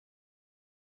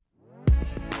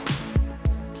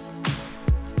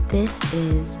This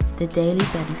is the Daily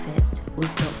Benefit with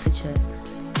Dr.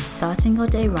 Chooks, starting your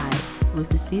day right with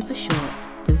the super short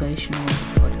devotional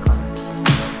podcast.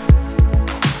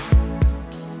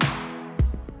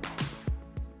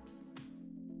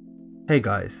 Hey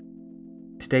guys,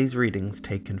 today's reading's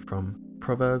taken from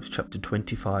Proverbs chapter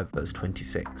 25 verse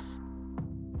 26.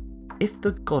 If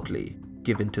the godly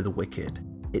give in to the wicked,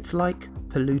 it's like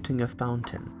polluting a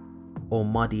fountain or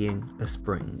muddying a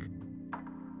spring.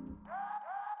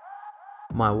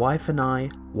 My wife and I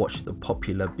watched the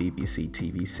popular BBC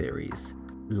TV series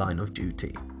Line of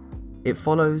Duty. It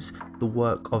follows the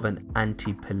work of an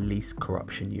anti-police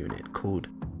corruption unit called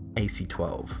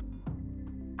AC-12.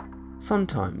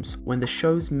 Sometimes, when the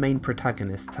show's main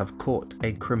protagonists have caught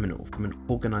a criminal from an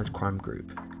organised crime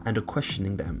group and are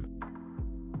questioning them,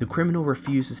 the criminal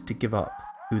refuses to give up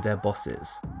who their boss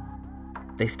is.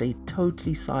 They stay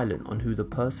totally silent on who the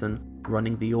person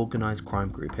running the organised crime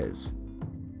group is,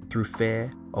 through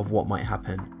fear of what might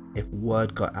happen if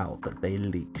word got out that they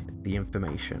leaked the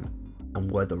information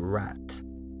and were the rat.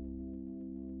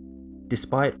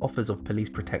 Despite offers of police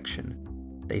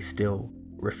protection, they still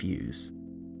refuse.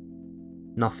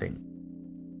 Nothing.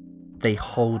 They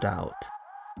hold out.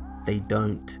 They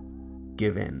don't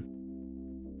give in.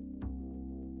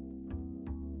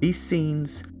 These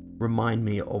scenes remind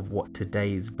me of what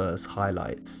today's verse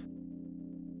highlights.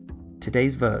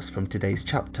 Today's verse from today's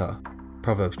chapter,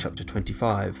 Proverbs chapter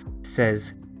 25,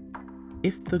 says,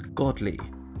 "If the godly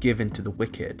give in to the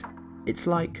wicked, it's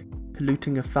like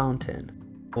polluting a fountain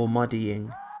or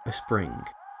muddying a spring."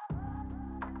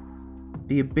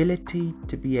 The ability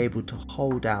to be able to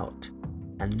hold out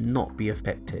and not be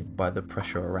affected by the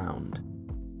pressure around.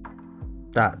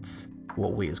 That's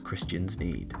what we as Christians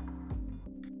need.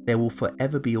 There will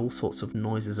forever be all sorts of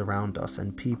noises around us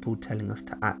and people telling us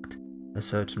to act a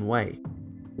certain way,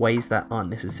 ways that aren't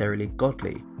necessarily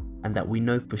godly and that we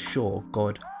know for sure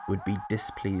God would be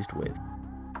displeased with.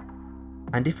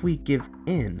 And if we give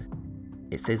in,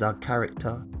 it says our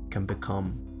character can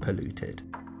become polluted.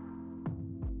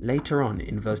 Later on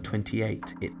in verse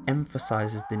 28, it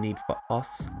emphasizes the need for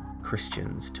us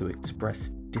Christians to express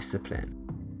discipline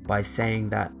by saying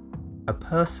that a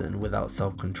person without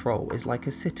self-control is like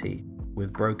a city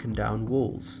with broken down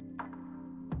walls.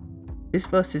 This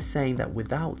verse is saying that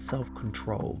without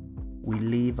self-control, we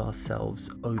leave ourselves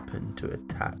open to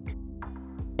attack.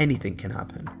 Anything can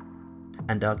happen,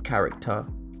 and our character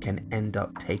can end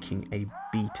up taking a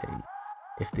beating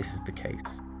if this is the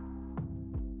case.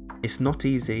 It's not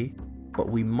easy, but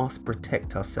we must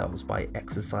protect ourselves by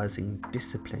exercising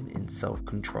discipline in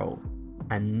self-control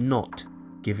and not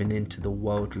giving in to the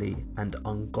worldly and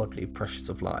ungodly pressures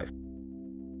of life.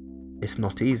 It's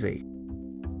not easy,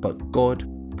 but God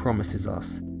promises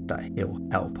us that He'll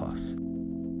help us.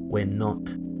 We're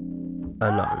not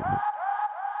alone.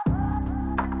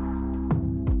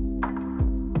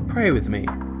 Pray with me.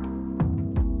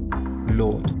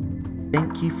 Lord,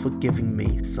 thank you for giving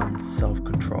me some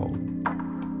self-control.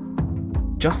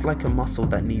 Just like a muscle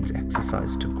that needs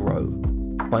exercise to grow,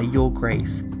 by your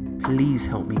grace, please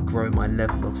help me grow my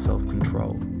level of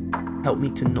self-control. Help me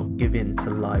to not give in to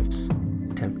life's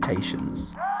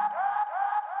temptations.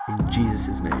 In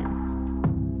Jesus' name.